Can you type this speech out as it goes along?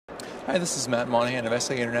Hi, this is Matt Monaghan of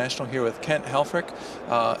SAE International here with Kent Helfrich,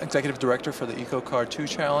 Executive Director for the EcoCAR 2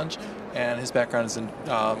 Challenge, and his background is in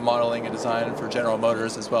modeling and design for General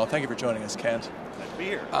Motors as well. Thank you for joining us, Kent. Glad to be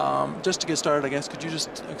here. Just to get started, I guess, could you just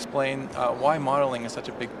explain why modeling is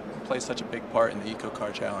plays such a big part in the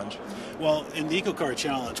EcoCAR Challenge? Well, in the EcoCAR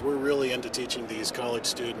Challenge, we're really into teaching these college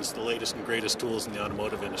students the latest and greatest tools in the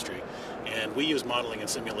automotive industry. And we use modeling and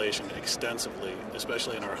simulation extensively,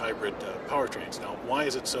 especially in our hybrid powertrains. Now, why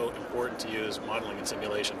is it so important to use modeling and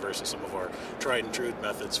simulation versus some of our tried and true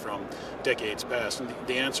methods from decades past? And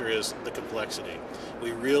the answer is the complexity.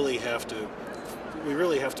 We really have to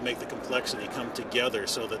make the complexity come together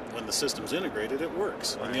so that when the system's integrated, it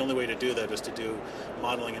works. Right. And the only way to do that is to do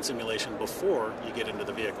modeling and simulation before you get into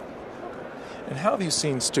the vehicle. And how have you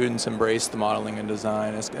seen students embrace the modeling and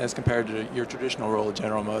design as compared to your traditional role at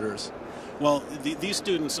General Motors? Well, these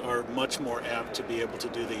students are much more apt to be able to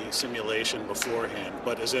do the simulation beforehand.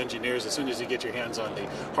 But as engineers, as soon as you get your hands on the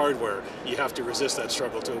hardware, you have to resist that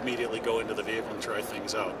struggle to immediately go into the vehicle and try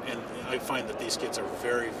things out. And I find that these kids are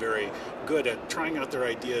very, very good at trying out their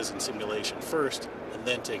ideas in simulation first and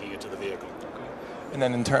then taking it to the vehicle. And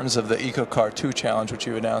then in terms of the EcoCAR 2 Challenge, which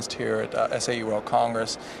you announced here at SAE World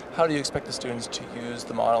Congress, how do you expect the students to use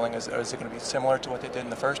the modeling? Is it going to be similar to what they did in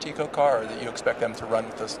the first EcoCAR, or that you expect them to run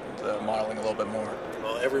with the modeling a little bit more?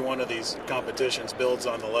 Well, every one of these competitions builds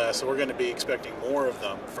on the last, so we're going to be expecting more of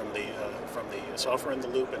them from the software in the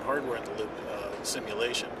loop and hardware in the loop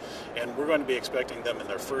simulation. And we're going to be expecting them in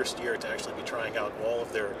their first year to actually be trying out all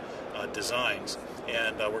of their designs.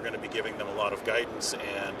 And we're going to be giving them a lot of guidance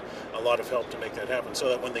and a lot of help to make that happen, so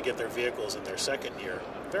that when they get their vehicles in their second year,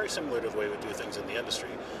 very similar to the way we do things in the industry,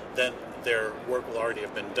 then their work will already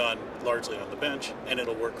have been done largely on the bench, and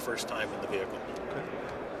it'll work first time in the vehicle.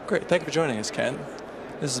 Great. Thank you for joining us, Ken.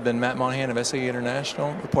 This has been Matt Monaghan of SAE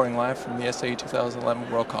International, reporting live from the SAE 2011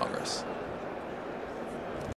 World Congress.